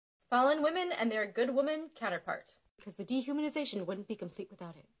Fallen women and their good woman counterpart, because the dehumanization wouldn't be complete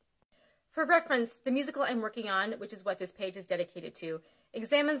without it. For reference, the musical I'm working on, which is what this page is dedicated to,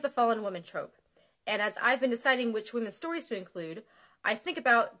 examines the fallen woman trope. And as I've been deciding which women's stories to include, I think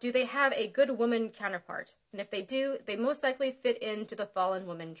about, do they have a good woman counterpart? And if they do, they most likely fit into the fallen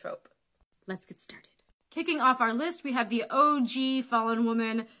woman trope. Let's get started. Kicking off our list, we have the OG fallen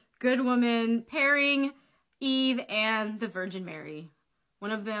woman, good woman pairing, Eve and the Virgin Mary.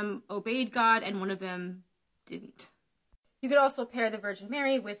 One of them obeyed God and one of them didn't. You could also pair the Virgin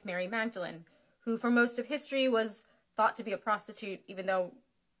Mary with Mary Magdalene, who for most of history was thought to be a prostitute, even though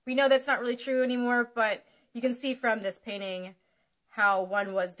we know that's not really true anymore, but you can see from this painting how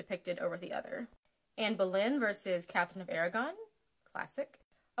one was depicted over the other. Anne Boleyn versus Catherine of Aragon, classic.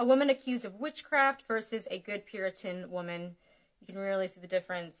 A woman accused of witchcraft versus a good Puritan woman. You can really see the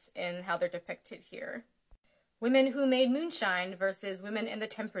difference in how they're depicted here. Women who made moonshine versus women in the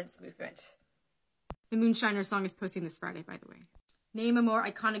temperance movement. The Moonshiner song is posting this Friday, by the way. Name a more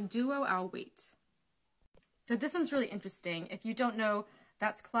iconic duo, I'll wait. So this one's really interesting. If you don't know,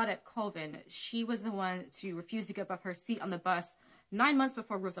 that's Claudette Colvin. She was the one to refuse to give up her seat on the bus 9 months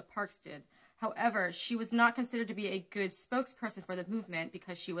before Rosa Parks did. However, she was not considered to be a good spokesperson for the movement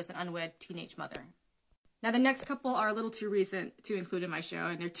because she was an unwed teenage mother. Now the next couple are a little too recent to include in my show,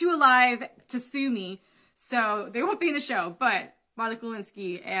 and they're too alive to sue me, so they won't be in the show, but Monica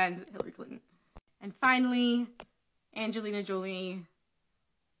Lewinsky and Hillary Clinton. And finally, Angelina Jolie,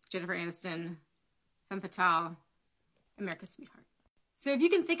 Jennifer Aniston, Femme Fatale, America's Sweetheart. So if you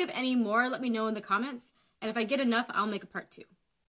can think of any more, let me know in the comments, and if I get enough, I'll make a part 2.